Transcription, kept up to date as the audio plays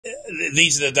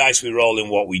these are the dice we roll in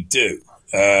what we do.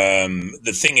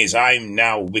 The thing is, I'm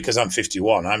now, because I'm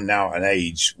 51, I'm now at an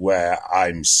age where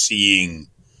I'm seeing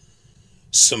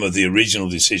some of the original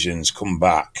decisions come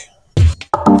back.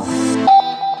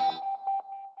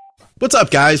 What's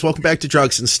up, guys? Welcome back to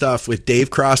Drugs and Stuff with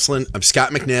Dave Crosland. I'm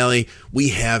Scott McNally. We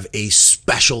have a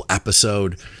special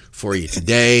episode for you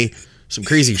today. Some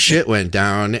crazy shit went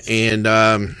down, and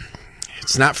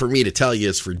it's not for me to tell you,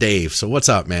 it's for Dave. So what's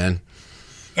up, man?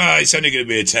 It's only going to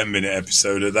be a 10-minute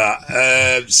episode of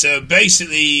that. So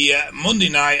basically, Monday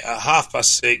night at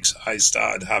 6:30, I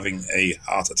started having a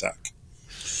heart attack.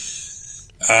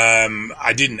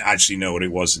 I didn't actually know what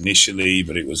it was initially,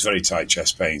 but it was very tight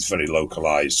chest pains, very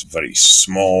localized, very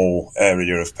small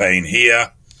area of pain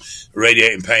here.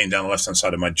 Radiating pain down the left-hand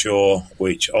side of my jaw,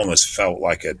 which almost felt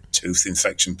like a tooth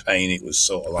infection pain. It was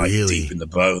sort of like deep in the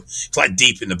bone. It's like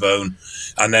deep in the bone.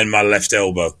 And then my left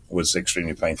elbow was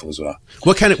extremely painful as well.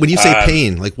 What kind of, when you say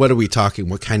pain, like what are we talking?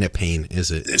 What kind of pain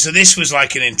is it? So this was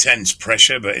like an intense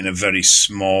pressure, but in a very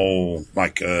small,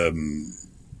 like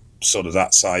sort of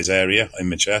that size area in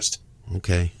my chest.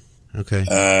 Okay.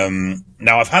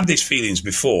 Now, I've had these feelings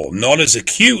before, not as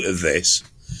acute as this,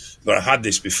 but I had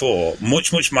this before,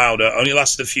 much milder, only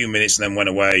lasted a few minutes and then went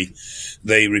away.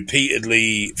 They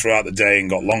repeatedly throughout the day and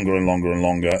got longer and longer and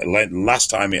longer. Last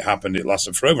time it happened, it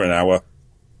lasted for over an hour.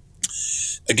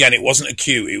 Again, it wasn't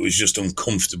acute, it was just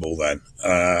uncomfortable then.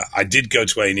 I did go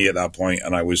to A&E at that point,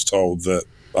 and I was told that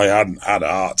I hadn't had a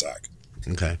heart attack.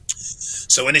 Okay.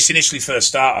 So when this initially first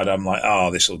started, I'm like,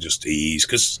 oh, this will just ease.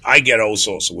 Because I get all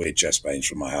sorts of weird chest pains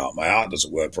from my heart. My heart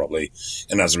doesn't work properly.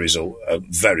 And as a result,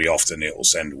 very often it will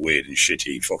send weird and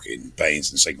shitty fucking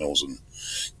pains and signals. And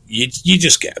you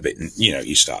just get a bit,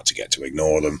 you start to get to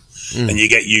ignore them. And you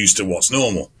get used to what's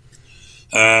normal.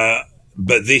 But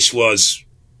this was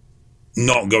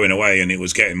not going away, and it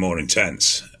was getting more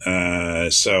intense.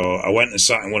 So I went and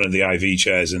sat in one of the IV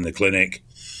chairs in the clinic,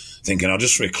 thinking I'll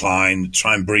just recline,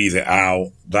 try and breathe it out.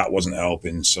 That wasn't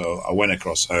helping, so I went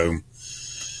across home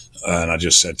and I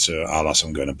just said to Alice,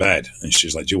 I'm going to bed. And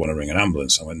she's like, do you want to ring an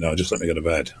ambulance? I went, no, just let me go to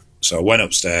bed. So I went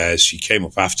upstairs. She came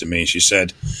up after me and she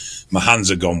said, my hands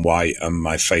had gone white and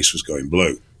my face was going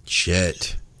blue.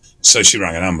 Shit. So she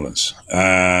rang an ambulance.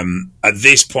 At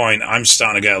this point, I'm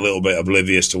starting to get a little bit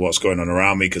oblivious to what's going on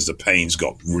around me because the pain's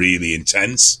got really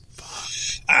intense.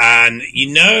 And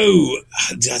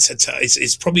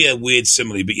it's probably a weird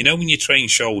simile, but when you train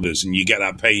shoulders and you get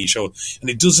that pain in your shoulder, and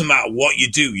it doesn't matter what you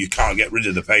do, you can't get rid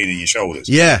of the pain in your shoulders.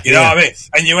 Yeah. You know what I mean?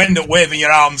 And you end up waving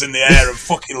your arms in the air and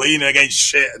fucking leaning against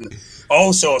shit and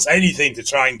all sorts, anything to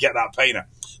try and get that pain out.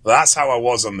 Well, that's how I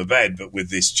was on the bed, but with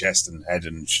this chest and head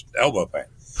and elbow pain.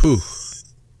 Whew.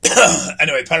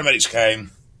 Anyway, paramedics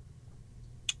came.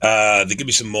 They gave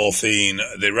me some morphine.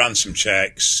 They ran some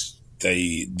checks.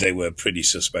 They were pretty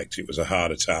suspect it was a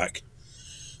heart attack.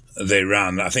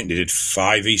 I think they did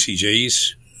 5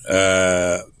 ECGs,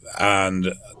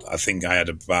 and I think I had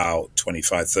about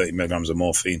 25, 30 milligrams of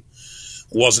morphine.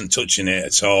 Wasn't touching it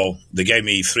at all. They gave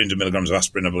me 300 milligrams of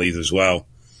aspirin, I believe, as well.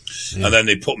 Yeah. And then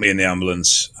they put me in the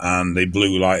ambulance and they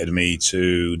blue lighted me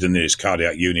to the nearest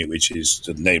cardiac unit, which is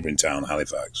the neighbouring town,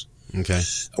 Halifax. Okay.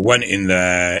 I went in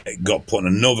there, got put in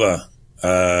another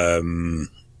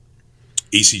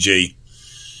ECG.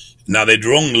 Now, they'd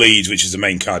run Leeds, which is the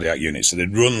main cardiac unit. So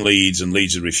they'd run Leeds, and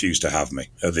Leeds had refused to have me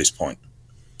at this point.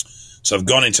 So I've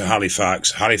gone into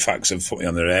Halifax. Halifax have put me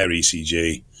on their air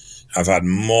ECG. I've had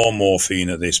more morphine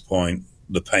at this point.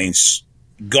 The pain's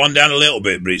gone down a little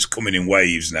bit, but it's coming in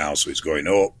waves now. So it's going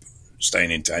up,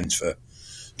 staying intense for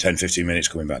 10, 15 minutes,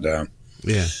 coming back down.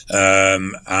 Yeah.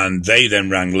 And they then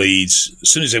rang Leeds. As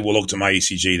soon as they looked at my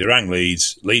ECG, they rang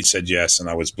Leeds. Leeds said yes, and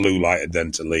I was blue lighted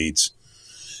then to Leeds.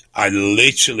 I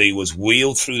literally was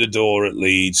wheeled through the door at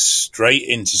Leeds, straight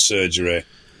into surgery.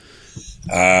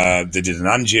 They did an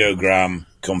angiogram,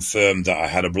 confirmed that I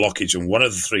had a blockage in one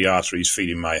of the 3 arteries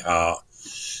feeding my heart.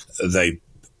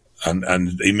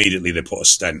 And immediately they put a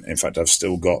stent. In fact, I've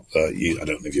still got, I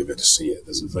don't know if you'll be able to see it.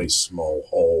 There's a very small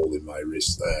hole in my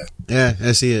wrist there. Yeah,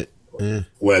 I see it. Yeah.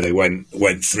 Where they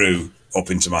went through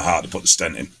up into my heart to put the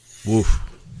stent in. Oof.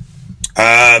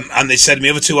 And they said my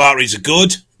other 2 arteries are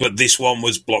good, but this one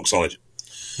was block solid.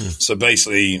 So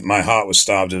basically, my heart was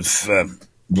starved of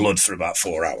blood for about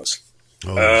 4 hours.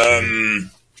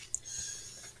 The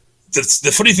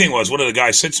funny thing was, one of the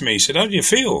guys said to me, he said, how do you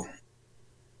feel?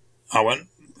 I went,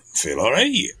 feel all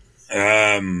right.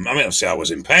 Obviously I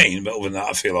was in pain, but other than that,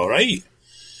 I feel all right.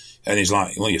 And he's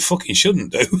like, well, you fucking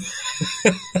shouldn't do.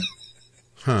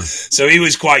 Huh. So he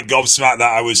was quite gobsmacked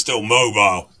that I was still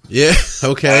mobile. Yeah.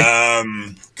 Okay.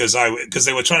 Because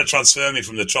they were trying to transfer me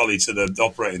from the trolley to the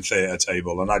operating theatre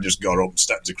table, and I just got up,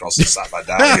 stepped across, and sat back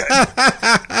down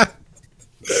again.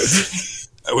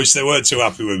 Which they weren't too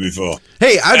happy with before.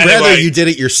 Hey, I'd rather you did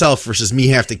it yourself versus me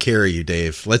have to carry you,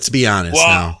 Dave. Let's be honest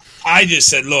now. I just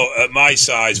said, look, at my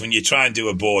size, when you try and do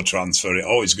a board transfer, it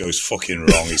always goes fucking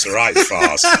wrong. It's a right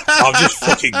farce. I'll just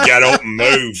fucking get up and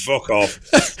move. Fuck off.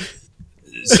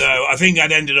 So I think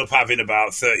I'd ended up having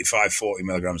about 35, 40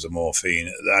 milligrams of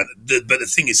morphine. But the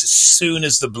thing is, as soon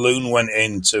as the balloon went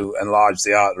in to enlarge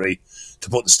the artery to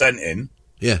put the stent in,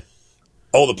 yeah,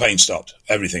 all the pain stopped.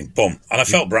 Everything. Boom. And I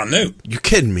felt brand new. You're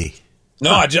kidding me.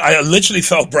 No, I literally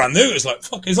felt brand new. It was like,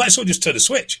 fuck, it's like someone just turned a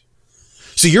switch.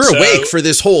 So you're awake for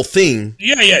this whole thing.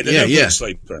 Yeah. They don't put you to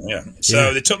sleep. Yeah.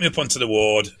 So they took me up onto the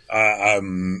ward,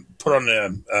 put on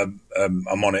a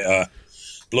monitor,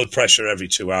 blood pressure every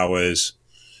 2 hours,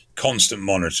 constant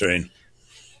monitoring.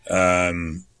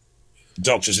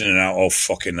 Doctors in and out all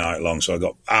fucking night long. So I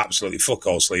got absolutely fuck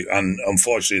all sleep. And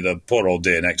unfortunately, the poor old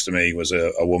dear next to me was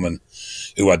a woman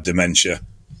who had dementia.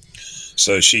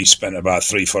 So she spent about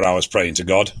 3-4 hours praying to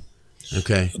God.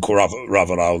 Okay.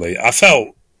 Rather loudly. I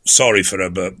felt sorry for her,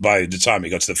 but by the time it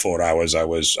got to the 4 hours, I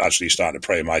was actually starting to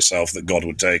pray myself that God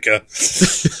would take her.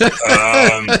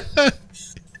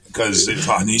 Because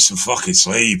I need some fucking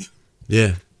sleep.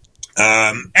 Yeah.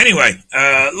 Anyway,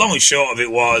 long and short of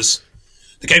it was,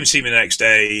 they came to see me the next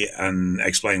day and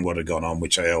explained what had gone on,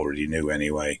 which I already knew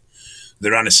anyway. They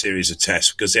ran a series of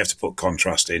tests because they have to put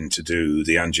contrast in to do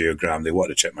the angiogram. They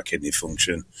wanted to check my kidney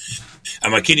function.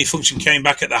 And my kidney function came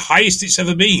back at the highest it's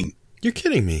ever been. You're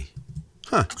kidding me.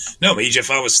 Huh. No, my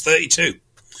EGFR was 32.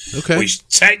 Okay. Which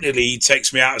technically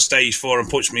takes me out of stage 4 and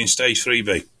puts me in stage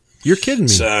 3B. You're kidding me.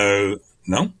 So,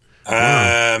 no.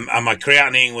 Wow. And my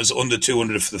creatinine was under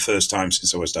 200 for the first time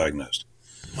since I was diagnosed.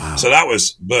 Wow. So that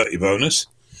was Bertie bonus.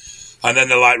 And then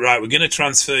they're like, right, we're going to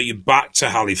transfer you back to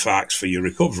Halifax for your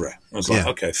recovery. I was like,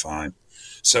 okay, fine.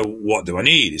 So what do I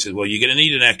need? He said, well, you're going to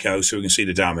need an echo so we can see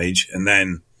the damage. And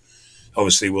then,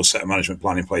 obviously, we'll set a management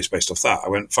plan in place based off that. I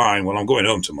went, fine, well, I'm going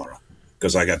home tomorrow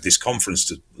because I got this conference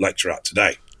to lecture at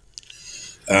today.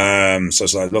 So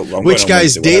it's like, look, I'm Which, going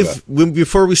guys, on Dave,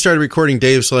 before we started recording,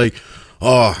 Dave's like,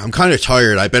 oh, I'm kind of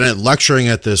tired. I've been lecturing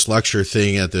at this lecture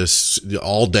thing at this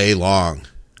all day long.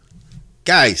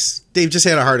 Guys, Dave just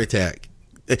had a heart attack.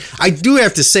 I do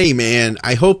have to say, man,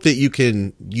 I hope that you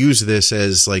can use this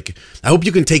as like, I hope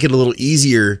you can take it a little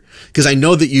easier because I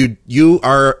know that you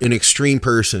are an extreme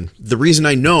person. The reason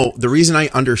I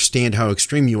understand how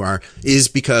extreme you are is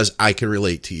because I can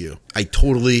relate to you. I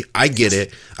get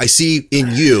it. I see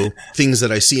in you things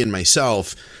that I see in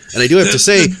myself. And I do have to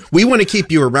say, we want to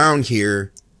keep you around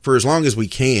here for as long as we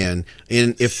can.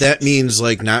 And if that means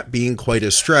like not being quite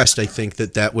as stressed, I think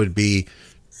that would be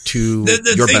to your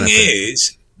benefit. The thing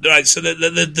is, right, so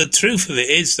the truth of it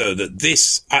is, though, that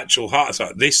this actual heart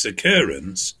attack, this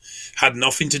occurrence, had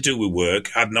nothing to do with work,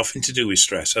 had nothing to do with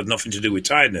stress, had nothing to do with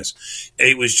tiredness.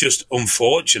 It was just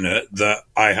unfortunate that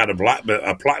I had a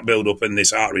plaque build-up in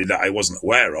this artery that I wasn't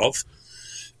aware of,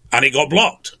 and it got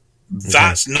blocked. Okay.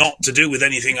 That's not to do with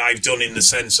anything I've done in the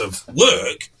sense of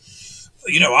work.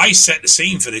 You know, I set the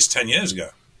scene for this 10 years ago.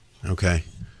 Okay.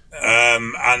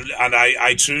 And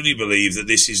I truly believe that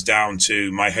this is down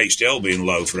to my HDL being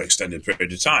low for extended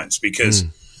period of times because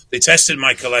they tested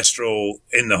my cholesterol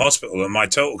in the hospital and my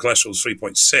total cholesterol is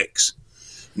 3.6.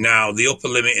 Now, the upper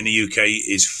limit in the UK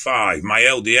is 5. My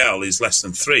LDL is less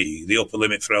than 3. The upper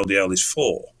limit for LDL is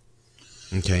 4.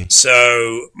 Okay.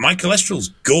 So my cholesterol's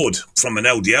good from an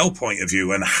LDL point of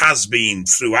view and has been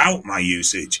throughout my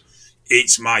usage.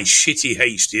 It's my shitty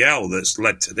HDL that's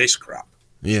led to this crap.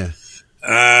 Yeah.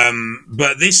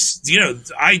 But this, you know,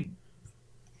 I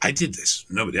did this,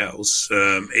 nobody else.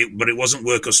 But it wasn't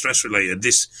work or stress related.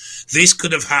 This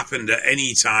could have happened at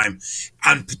any time,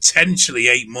 and potentially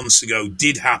 8 months ago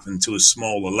did happen to a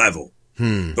smaller level,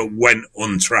 but went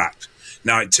untracked.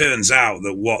 Now it turns out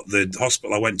that what the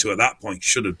hospital I went to at that point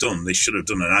should have done, they should have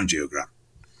done an angiogram.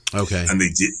 Okay, and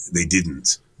they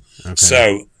didn't. Okay.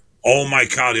 So all my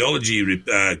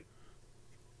cardiology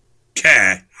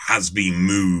care has been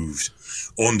moved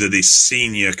under this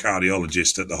senior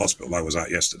cardiologist at the hospital I was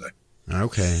at yesterday.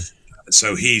 Okay.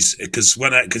 So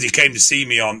because he came to see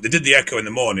me they did the echo in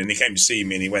the morning, he came to see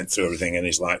me and he went through everything and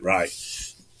he's like, right,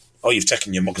 you've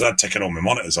taken because I'd taken all my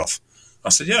monitors off. I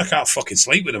said, yeah, I can't fucking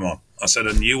sleep with them on. I said,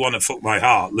 and you want to fuck my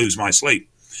heart, lose my sleep.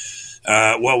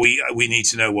 Well, we need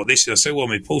to know what this is. I said, well,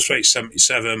 my pulse rate's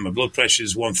 77, my blood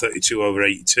pressure's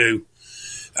 132/82.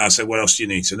 I said, what else do you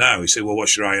need to know? He said, well,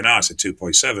 what's your INR? I said,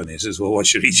 2.7. He says, well,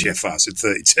 what's your EGFR? I said,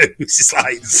 32. It's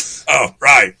like, oh,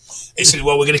 right. He said,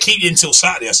 well, we're going to keep you until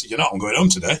Saturday. I said, you're not. I'm going home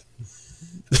today.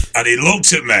 And he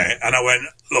looked at me and I went,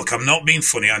 look, I'm not being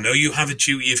funny. I know you have a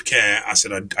duty of care. I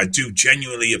said, I do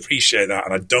genuinely appreciate that.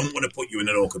 And I don't want to put you in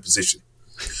an awkward position.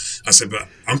 I said, but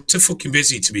I'm too fucking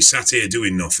busy to be sat here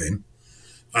doing nothing.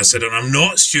 I said, and I'm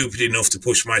not stupid enough to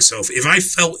push myself. If I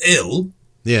felt ill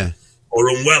or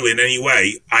unwell in any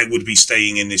way, I would be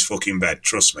staying in this fucking bed.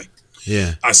 Trust me.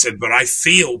 Yeah. I said, but I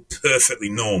feel perfectly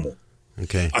normal.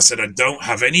 Okay. I said, I don't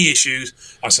have any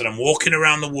issues. I said, I'm walking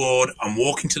around the ward. I'm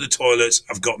walking to the toilets.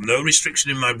 I've got no restriction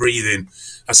in my breathing.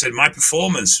 I said, my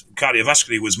performance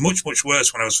cardiovascularly was much, much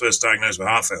worse when I was first diagnosed with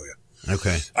heart failure.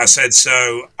 Okay. I said,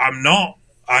 so I'm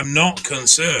not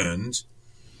concerned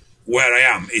where I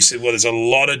am. He said, well, there's a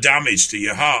lot of damage to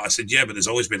your heart. I said, yeah, but there's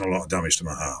always been a lot of damage to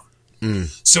my heart.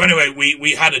 So anyway,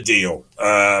 we had a deal.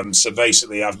 So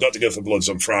basically, I've got to go for bloods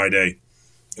on Friday.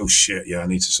 Oh, shit, yeah, I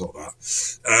need to sort that.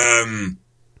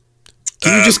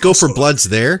 Can you just go for bloods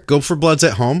there? Go for bloods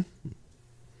at home?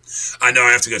 I know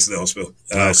I have to go to the hospital.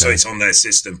 Okay. So it's on their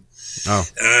system. Oh.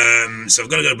 So I've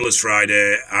got to go to bloods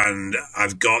Friday, and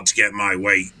I've got to get my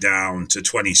weight down to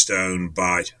 20 stone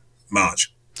by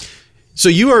March. So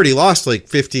you already lost like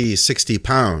 50, 60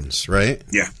 pounds, right?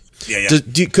 Yeah.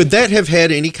 Could that have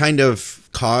had any kind of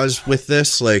cause with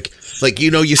this? Like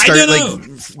you start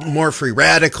like more free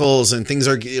radicals and things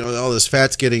are, all this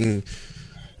fat's getting,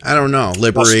 I don't know,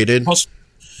 liberated.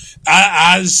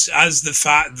 As the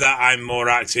fact that I'm more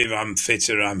active, I'm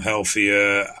fitter, I'm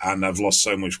healthier, and I've lost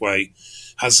so much weight,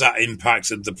 has that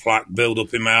impacted the plaque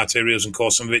build-up in my arterioles and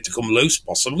caused some of it to come loose?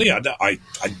 Possibly. I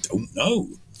don't know.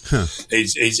 Huh.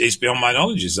 It's beyond my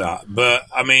knowledge, is that. But,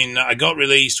 I mean, I got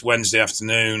released Wednesday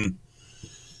afternoon.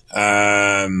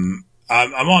 I'm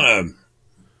on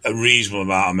a reasonable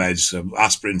amount of meds,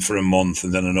 aspirin for a month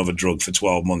and then another drug for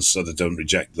 12 months so they don't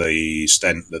reject the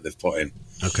stent that they've put in.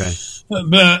 Okay.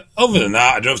 But other than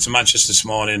that, I drove to Manchester this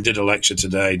morning, did a lecture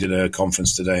today, did a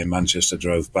conference today in Manchester,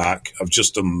 drove back. I've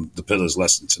just done the Pillars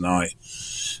lesson tonight.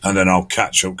 And then I'll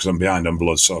catch up because I'm behind on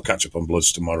bloods, so I'll catch up on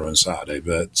bloods tomorrow and Saturday.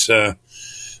 But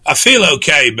I feel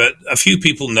okay, but a few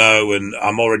people know, and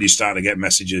I'm already starting to get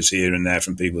messages here and there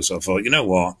from people. So I thought, you know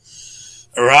what?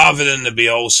 Rather than there be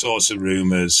all sorts of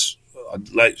rumours,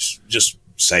 let's just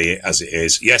say it as it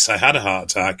is. Yes, I had a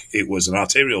heart attack. It was an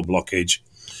arterial blockage.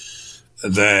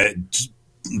 There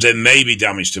may be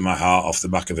damage to my heart off the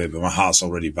back of it, but my heart's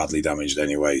already badly damaged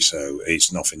anyway, so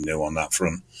it's nothing new on that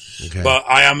front. Okay. But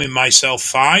I am in myself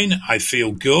fine. I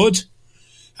feel good.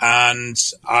 And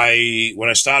when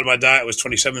I started my diet, I was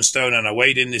 27 stone, and I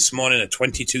weighed in this morning at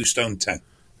 22 stone 10.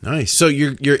 Nice. So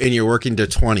you're working to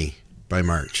 20 by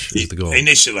March is the goal.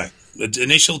 Initially, the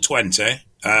initial 20,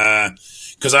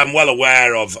 because I'm well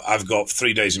aware of. I've got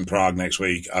 3 days in Prague next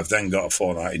week. I've then got a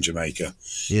fortnight in Jamaica.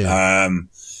 Yeah.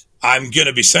 I'm going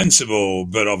to be sensible,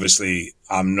 but obviously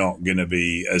I'm not going to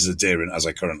be as adherent as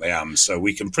I currently am. So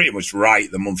we can pretty much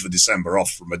write the month of December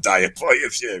off from a diet point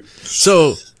of view.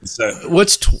 So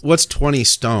what's 20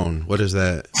 stone? What does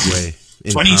that weigh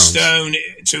in 20 pounds? stone,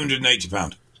 280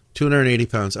 pounds. 280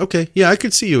 pounds. Okay. Yeah, I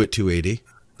could see you at 280.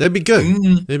 That'd be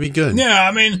good. That'd be good. Yeah,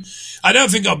 I mean, I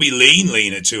don't think I'll be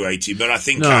lean at 280, but I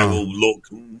think I will look,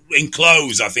 in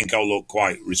clothes, I think I'll look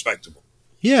quite respectable.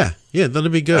 Yeah,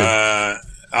 that'd be good.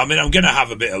 I mean, I'm going to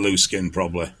have a bit of loose skin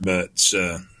probably, but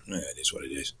it is what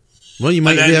it is. Well, you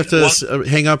might have to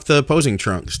hang up the posing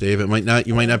trunks, Dave. You might not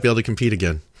be able to compete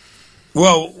again.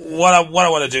 Well, what I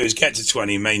want to do is get to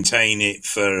 20, maintain it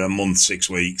for a month, 6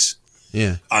 weeks.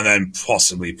 Yeah. And then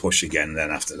possibly push again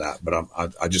then after that. But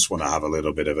I just want to have a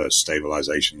little bit of a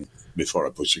stabilization before I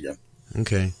push again.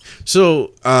 Okay.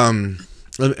 So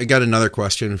I got another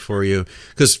question for you.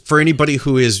 Because for anybody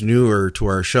who is newer to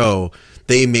our show,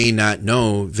 they may not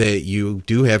know that you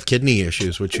do have kidney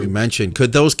issues, which you mentioned.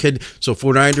 Could those so from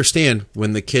what I understand,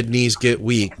 when the kidneys get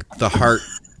weak, the heart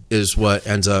is what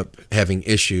ends up having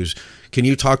issues. Can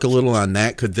you talk a little on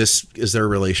that? Is there a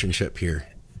relationship here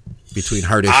between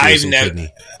heart issues and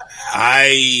kidney?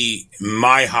 My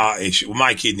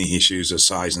kidney issues are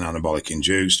size and anabolic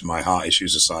induced. My heart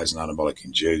issues are size and anabolic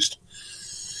induced.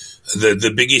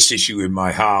 The biggest issue with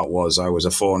my heart was I was a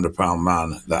 400-pound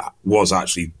man that was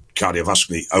actually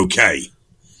cardiovascularly okay.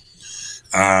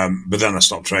 But then I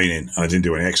stopped training and I didn't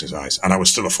do any exercise, and I was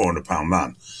still a 400-pound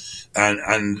man.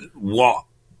 And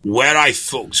where I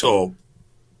fucked up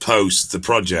post the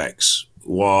projects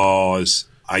was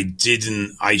I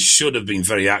should have been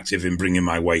very active in bringing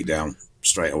my weight down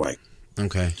straight away.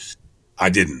 Okay. I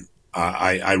didn't.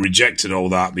 I rejected all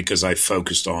that because I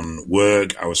focused on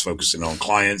work. I was focusing on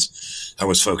clients. I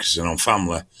was focusing on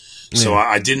family. So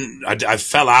I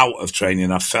fell out of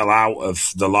training. I fell out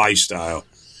of the lifestyle,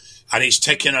 and it's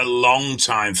taken a long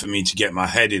time for me to get my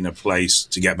head in a place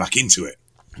to get back into it.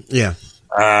 Yeah.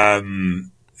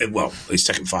 Well, it's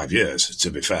taken 5 years, to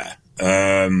be fair.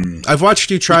 I've watched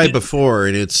you try before,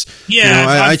 and it's,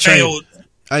 I failed.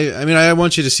 I mean, I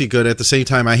want you to see good. At the same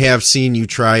time, I have seen you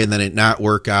try and then it not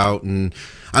work out, and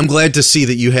I'm glad to see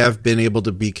that you have been able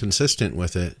to be consistent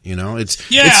with it.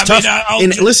 It's tough.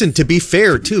 And listen, to be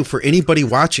fair too, for anybody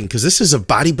watching, because this is a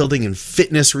bodybuilding and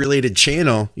fitness related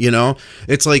channel,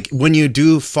 it's like when you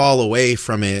do fall away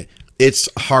from it, it's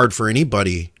hard for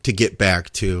anybody to get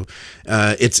back to.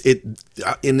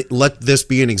 And let this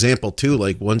be an example too.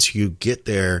 Like once you get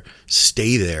there,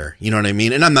 stay there. You know what I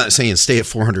mean? And I'm not saying stay at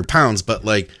 400 pounds, but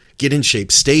like get in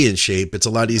shape, stay in shape. It's a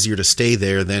lot easier to stay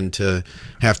there than to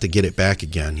have to get it back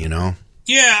again.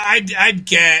 Yeah,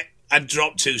 I'd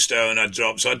drop 2 stone. I'd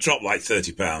drop like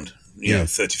 30 pound,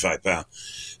 35 pound,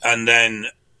 and then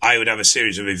I would have a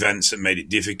series of events that made it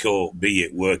difficult, be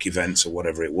it work events or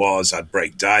whatever it was. I'd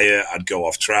break diet, I'd go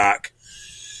off track,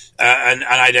 and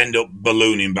I'd end up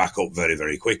ballooning back up very,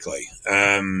 very quickly.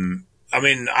 I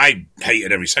mean, I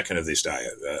hated every second of this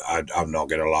diet. I'm not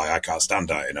going to lie. I can't stand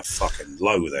dieting. I fucking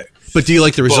loathe it. But do you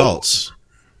like the results?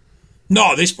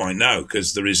 Not at this point, no,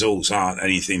 because the results aren't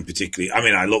anything particularly. I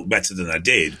mean, I look better than I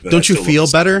did. But don't you feel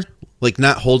better? Like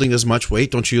not holding as much weight?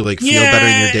 Don't you like feel better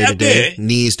in your day-to-day?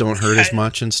 Knees don't hurt as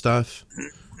much and stuff?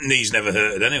 Knees never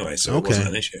hurted anyway, so it wasn't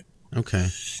an issue. Okay.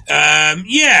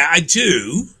 Yeah, I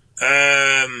do.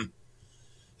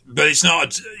 But it's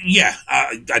not,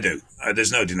 I do.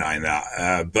 There's no denying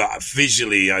that. But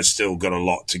visually, I still got a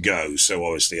lot to go. So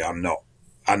obviously, I'm not.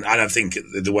 And I think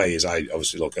the way is I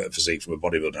obviously look at physique from a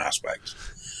bodybuilding aspect.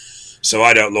 So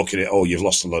I don't look at it, oh, you've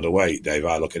lost a lot of weight, Dave.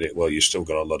 I look at it, well, you've still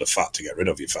got a lot of fat to get rid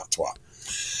of, you fat twat.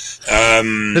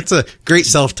 That's a great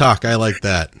self-talk. I like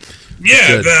that.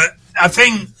 Yeah, but I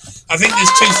think there's 2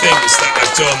 things that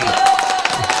I've done.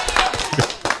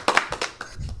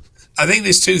 I think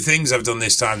there's 2 things I've done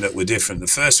this time that were different. The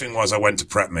first thing was I went to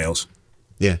prep meals.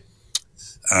 Yeah.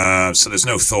 So there's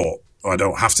no thought. I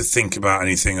don't have to think about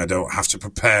anything. I don't have to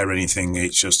prepare anything.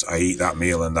 It's just I eat that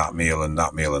meal and that meal and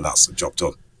that meal, and that's the job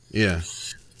done. Yeah.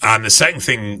 And the second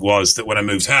thing was that when I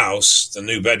moved house, the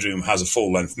new bedroom has a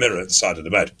full-length mirror at the side of the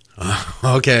bed.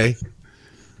 Okay.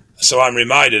 So I'm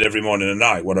reminded every morning and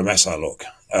night what a mess I look.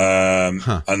 And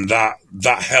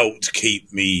that helped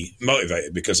keep me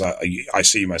motivated because I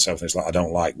see myself and it's like I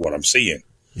don't like what I'm seeing.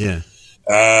 Yeah.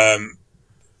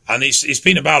 And it's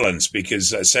been a balance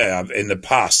because, as I say, in the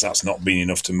past, that's not been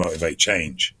enough to motivate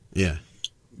change. Yeah.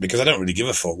 Because I don't really give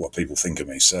a fuck what people think of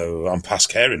me, so I'm past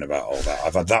caring about all that.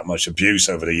 I've had that much abuse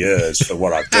over the years for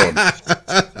what I've done.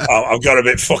 I've got a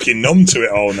bit fucking numb to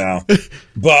it all now.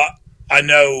 But I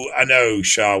know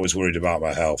Shah was worried about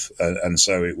my health, and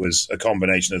so it was a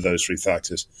combination of those 3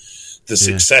 factors. The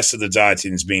success of the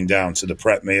dieting has been down to the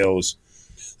prep meals.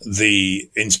 The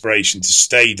inspiration to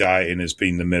stay dieting has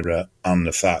been the mirror, and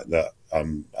the fact that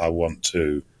I want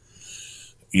to,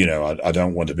 I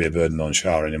don't want to be a burden on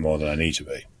Shah any more than I need to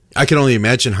be. I can only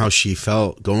imagine how she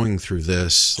felt going through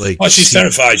this. Like, she's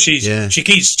terrified. She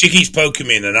keeps poking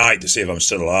me in the night to see if I'm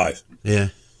still alive. Yeah.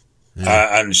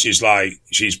 And she's like,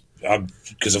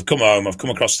 because I've come home, I've come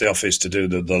across the office to do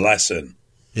the lesson.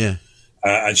 Yeah.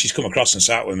 And she's come across and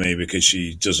sat with me because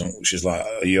she's like,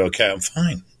 are you okay? I'm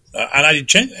fine. And I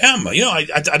am.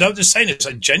 I don't just say this.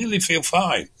 I genuinely feel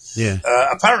fine. Yeah.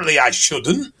 Apparently I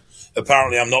shouldn't.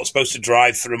 Apparently I'm not supposed to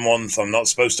drive for a month. I'm not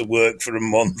supposed to work for a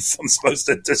month. I'm supposed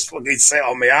to just fucking sit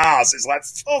on my ass. It's like,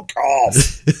 fuck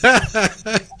off.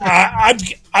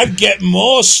 I'd get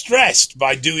more stressed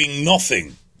by doing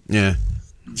nothing. Yeah.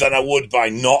 Than I would by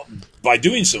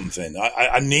doing something.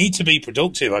 I need to be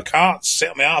productive. I can't sit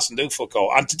on my ass and do fuck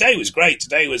all. And today was great.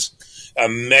 Today was an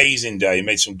amazing day.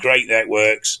 Made some great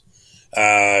networks.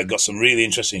 Got some really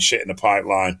interesting shit in the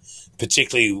pipeline,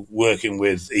 particularly working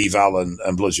with Eval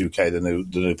and Bloods UK, the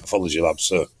new pathology lab.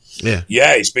 So yeah,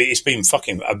 it's been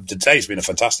fucking. Today's been a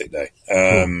fantastic day.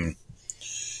 Cool.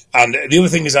 And the other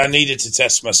thing is, I needed to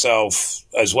test myself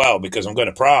as well because I'm going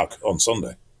to Prague on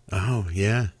Sunday. Oh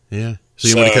yeah. So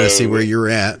you want to kind of see where you're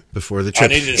at before the trip.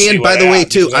 And by the way,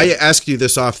 too, I asked you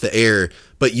this off the air,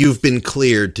 but you've been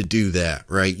cleared to do that,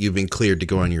 right? You've been cleared to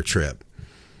go on your trip.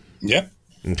 Yeah.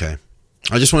 Okay.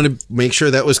 I just wanted to make sure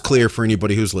that was clear for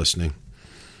anybody who's listening.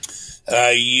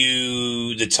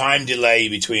 The time delay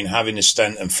between having a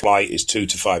stent and flight is 2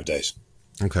 to 5 days.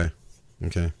 Okay.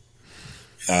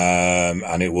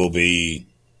 And it will be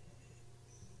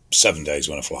 7 days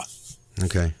when I fly.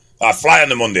 Okay. I fly on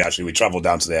the Monday, actually. We travel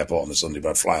down to the airport on the Sunday, but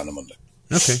I fly on the Monday.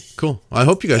 Okay, cool. Well, I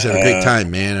hope you guys had a great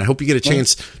time, man. I hope you get a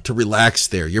chance to relax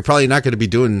there. You're probably not going to be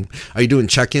doing... Are you doing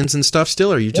check-ins and stuff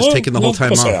still, or are you just taking the whole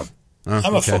time off?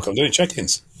 I'm a fuck. I'm doing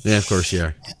check-ins. Yeah, of course you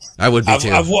are. I would be too.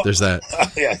 There's that.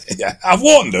 Yeah. I've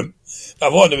warned them.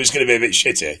 It's going to be a bit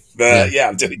shitty. But yeah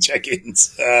I'm doing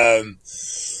check-ins. But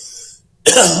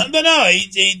no,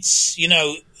 it's, you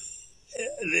know,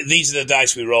 these are the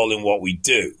dice we roll in what we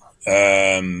do.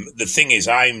 The thing is,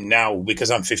 I'm now, because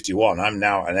I'm 51, I'm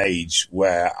now at an age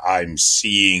where I'm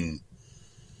seeing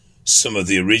some of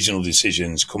the original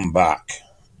decisions come back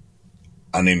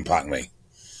and impact me.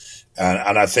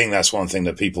 And I think that's one thing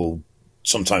that people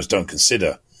sometimes don't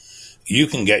consider. You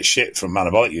can get shit from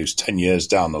anabolic use 10 years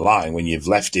down the line when you've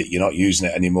left it, you're not using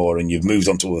it anymore, and you've moved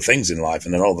on to other things in life,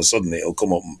 and then all of a sudden it'll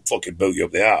come up and fucking boot you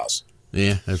up the arse.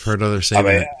 Yeah, I've heard others say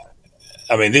that.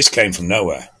 I mean, this came from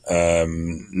nowhere.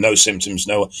 No symptoms,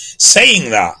 no... Saying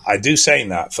that,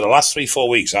 for the last 3-4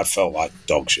 weeks, I've felt like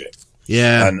dog shit.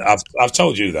 Yeah. And I've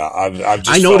told you that. I've just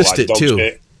I noticed felt like it too.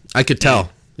 Shit. I could tell.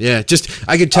 Yeah,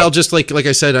 I could tell, just like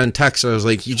I said on text, I was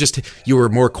like, you were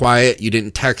more quiet. You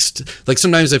didn't text. Like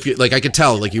sometimes if you, like, I could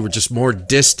tell, like you were just more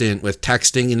distant with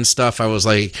texting and stuff. I was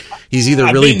like, he's either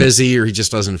really busy or he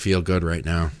just doesn't feel good right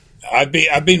now. I've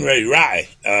been really ratty,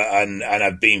 and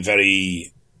I've been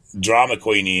very drama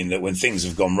queenie in that when things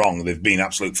have gone wrong, they've been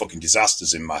absolute fucking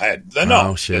disasters in my head. They're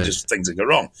not. They're just things that go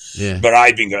wrong. Yeah. But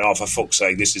I've been going, oh, for fuck's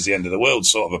sake, this is the end of the world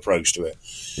sort of approach to it.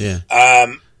 Yeah.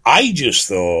 I just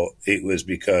thought it was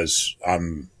because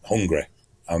I'm hungry.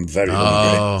 I'm very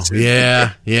hungry. Oh,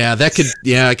 yeah.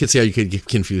 I could see how you could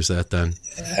confuse that then.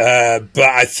 But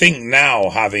I think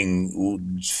now,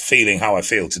 feeling how I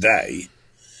feel today,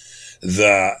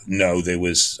 that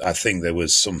I think there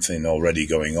was something already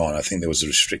going on. I think there was a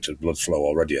restricted blood flow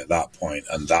already at that point,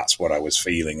 and that's what I was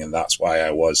feeling, and that's why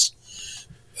I was,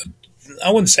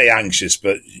 I wouldn't say anxious,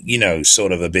 but, you know,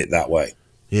 sort of a bit that way.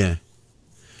 Yeah.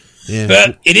 Yeah.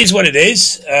 But it is what it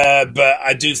is. But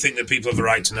I do think that people have a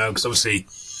right to know, because obviously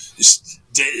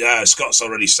Scott's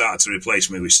already started to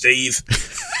replace me with Steve.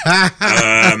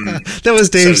 That was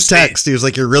Dave's text. He was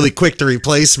like, "You're really quick to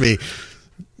replace me."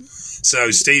 So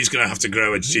Steve's going to have to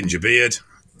grow a ginger beard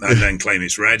and then claim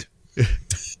it's red.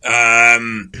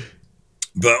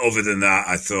 But other than that,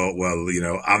 I thought, well, you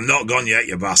know, I'm not gone yet,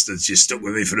 you bastards. You're stuck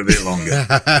with me for a bit longer.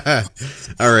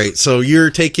 All right. So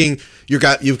you've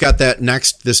got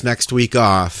that this next week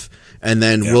off, and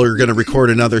then we're going to record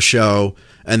another show,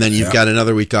 and then you've got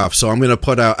another week off. So I'm going to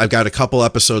put out, I've got a couple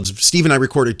episodes. Steve and I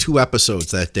recorded 2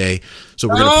 episodes that day. So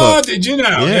we're going to did you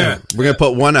know? Yeah. We're going to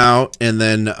put one out, and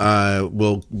then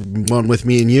we'll one with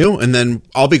me and you, and then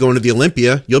I'll be going to the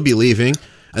Olympia. You'll be leaving.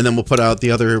 And then we'll put out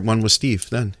the other one with Steve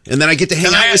then. And then I get to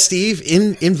hang out with Steve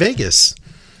in Vegas.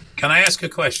 Can I ask a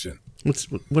question?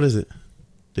 What is it,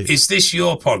 Dave? Is this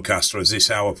your podcast or is this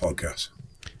our podcast?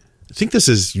 I think this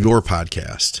is your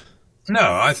podcast. No,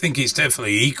 I think it's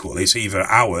definitely equal. It's either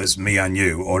ours, me and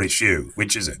you, or it's you.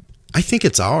 Which is it? I think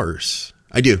it's ours.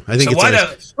 I do. I think it's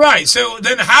ours. Right, so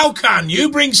then how can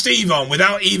you bring Steve on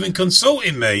without even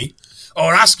consulting me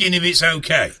or asking if it's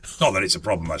okay? Not that it's a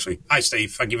problem, actually. Hi,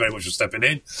 Steve. Thank you very much for stepping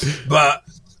in. But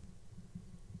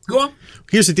go on.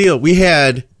 Here's the deal. We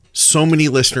had so many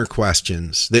listener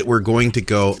questions that were going to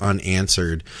go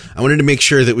unanswered. I wanted to make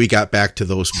sure that we got back to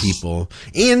those people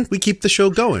and we keep the show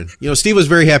going. You know, Steve was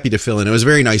very happy to fill in. It was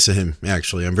very nice of him,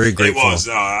 actually. I'm very grateful. It was.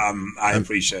 I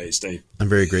appreciate it, Steve. I'm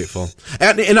very grateful.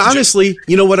 And honestly,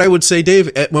 you know what I would say,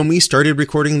 Dave? When we started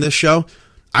recording this show,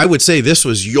 I would say this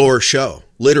was your show,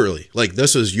 literally. Like,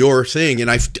 this is your thing, and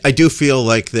I do feel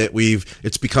like that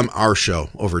it's become our show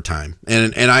over time,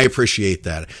 and I appreciate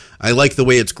that. I like the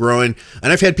way it's growing,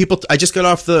 and I've had people. I just got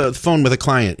off the phone with a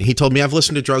client, and he told me I've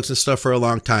listened to Drugs and Stuff for a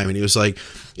long time, and he was like,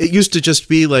 it used to just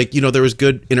be like, you know, there was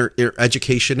good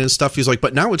education and stuff. He's like,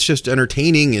 but now it's just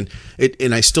entertaining, and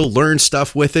I still learn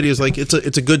stuff with it. He was like, it's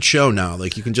a good show now.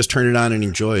 Like, you can just turn it on and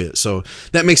enjoy it. So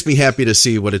that makes me happy to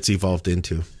see what it's evolved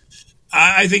into.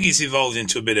 I think it's evolved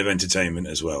into a bit of entertainment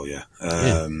as well, yeah.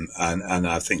 And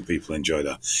I think people enjoy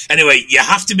that. Anyway, you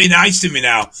have to be nice to me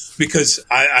now because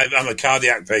I'm a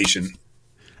cardiac patient.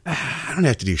 I don't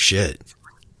have to do shit.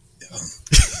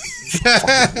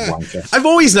 I'm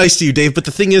always nice to you, Dave, but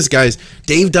the thing is, guys,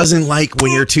 Dave doesn't like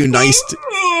when you're too nice to...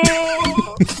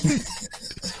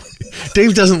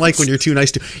 Dave doesn't like when you're too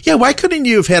nice to... Yeah, why couldn't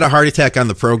you have had a heart attack on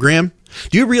the program?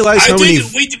 Do you realize how many...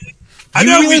 I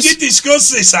know we did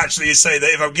discuss this actually. You say that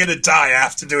if I'm going to die, I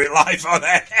have to do it live on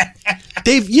air.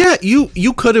 Dave, yeah,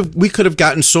 we could have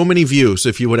gotten so many views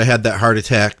if you would have had that heart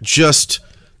attack just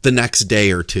the next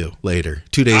day or 2 later.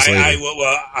 2 days later.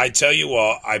 I tell you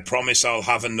what, I promise I'll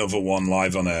have another one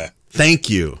live on air. Thank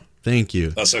you.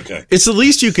 That's okay. It's the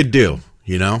least you could do,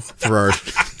 for our...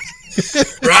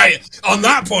 Right. On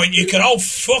that point, you can all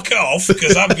fuck off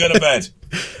because I'm going to bed.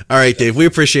 All right, Dave. We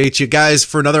appreciate you guys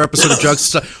for another episode of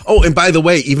Drugs and Stuff. Oh, and by the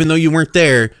way, even though you weren't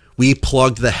there, we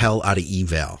plugged the hell out of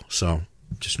Eval. So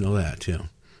just know that, too.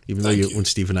 Even though when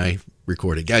Steve and I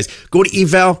recorded. Guys, go to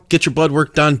Eval, get your blood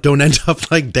work done. Don't end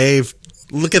up like Dave.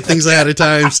 Look at things ahead of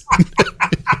time.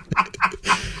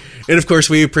 And, of course,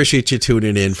 we appreciate you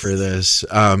tuning in for this.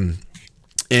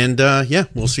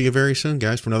 We'll see you very soon,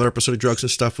 guys, for another episode of Drugs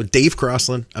and Stuff with Dave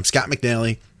Crosland. I'm Scott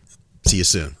McNally. See you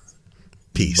soon.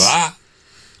 Peace. Bye.